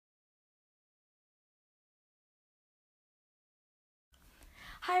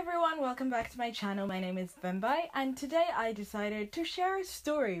Hi everyone, welcome back to my channel. My name is Bembai and today I decided to share a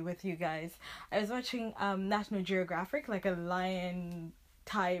story with you guys. I was watching National Geographic, like a lion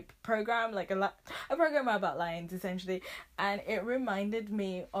type program, like a program about lions essentially, and it reminded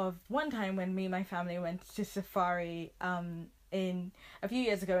me of one time when me and my family went to safari in a few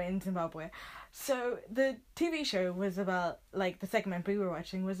years ago in Zimbabwe. So the TV show was about, like, the segment we were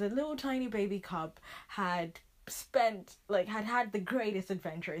watching was a little tiny baby cub had had the greatest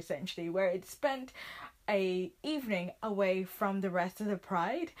adventure essentially, where it spent a evening away from the rest of the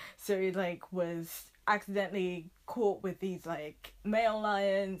pride. So it was accidentally caught with these male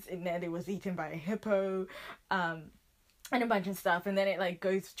lions, and then it was eaten by a hippo, and a bunch of stuff, and then it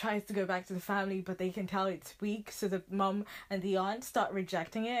tries to go back to the family, but they can tell it's weak, so the mum and the aunt start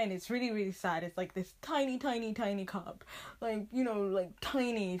rejecting it, and it's really, really sad. It's like this tiny cub,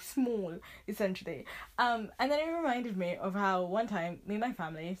 tiny, small, essentially. And then it reminded me of how one time me and my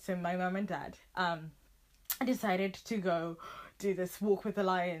family, so my mum and dad, decided to go do this walk with the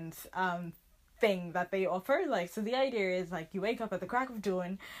lions thing that they offer. So the idea is you wake up at the crack of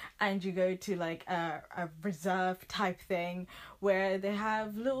dawn and you go to a reserve type thing where they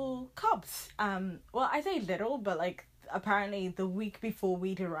have little cubs. Well, I say little, but apparently the week before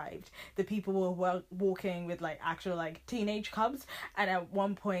we'd arrived, the people were walking with actual teenage cubs, and at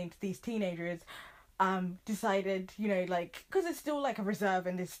one point these teenagers decided, because it's still a reserve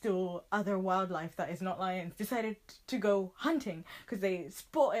and there's still other wildlife that is not lions, decided to go hunting because they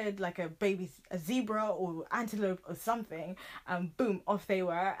spotted a zebra or antelope or something, and boom, off they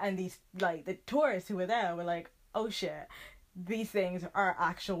were. And these the tourists who were there were like, oh shit, these things are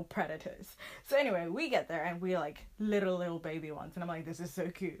actual predators. So anyway, we get there and we're little baby ones, and I'm like, this is so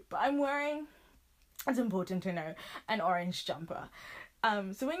cute, but I'm wearing, it's important to know, an orange jumper.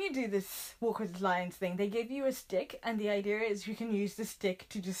 So when you do this walk with the lions thing, they give you a stick, and the idea is you can use the stick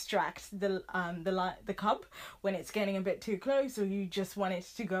to distract the cub when it's getting a bit too close, or you just want it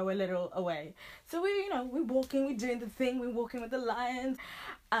to go a little away. So we're walking, we're doing the thing, we're walking with the lions,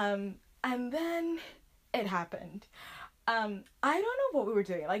 and then it happened. I don't know what we were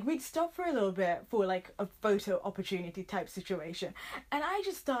doing. We'd stop for a little bit for a photo opportunity type situation, and I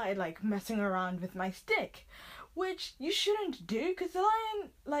just started messing around with my stick, which you shouldn't do because the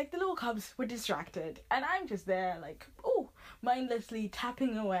lion, the little cubs were distracted, and I'm just there mindlessly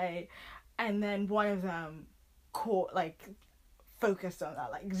tapping away, and then one of them caught, focused on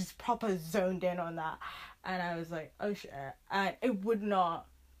that, just proper zoned in on that, and I was like, oh shit. And it would not,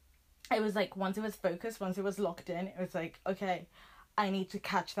 it was once it was focused, once it was locked in, it was okay, I need to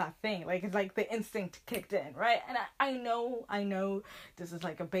catch that thing. It's the instinct kicked in, right? And I know this is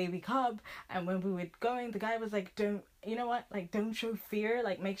a baby cub, and when we were going, the guy was don't, you know what, don't show fear,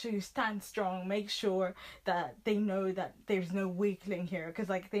 make sure you stand strong, make sure that they know that there's no weakling here, because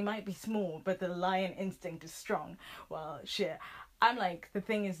they might be small, but the lion instinct is strong. Well, shit, I'm the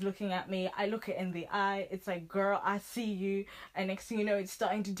thing is looking at me, I look it in the eye, it's girl, I see you, and next thing you know, it's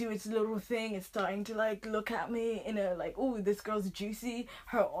starting to do its little thing, it's starting to look at me in a oh, this girl's juicy,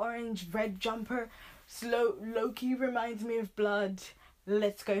 her orange red jumper, Loki reminds me of blood,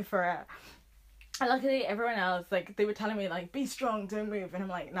 let's go for it. And luckily everyone else, they were telling me be strong, don't move, and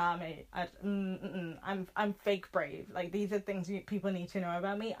I'm nah mate, I'm fake brave. These are things people need to know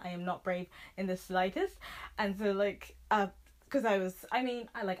about me. I am not brave in the slightest. And so because I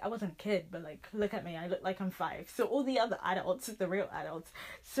wasn't a kid, but look at me, I look I'm 5. So all the other adults, the real adults,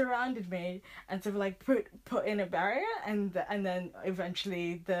 surrounded me and sort of put in a barrier, and then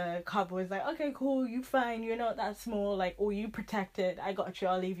eventually the cub was okay, cool, you fine, you're not that small, or you protected, I got you,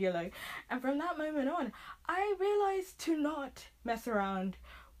 I'll leave you alone. And from that moment on, I realized to not mess around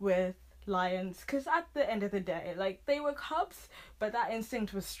with lions, because at the end of the day, they were cubs, but that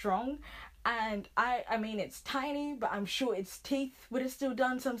instinct was strong. And I mean, it's tiny, but I'm sure its teeth would have still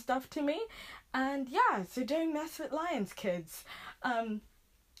done some stuff to me. And yeah, so don't mess with lions, kids. And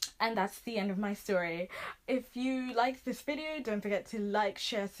that's the end of my story. If you liked this video, don't forget to like,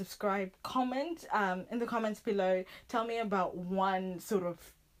 share, subscribe, comment. In the comments below, tell me about one sort of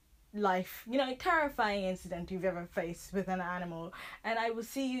terrifying incident you've ever faced with an animal. And I will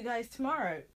see you guys tomorrow.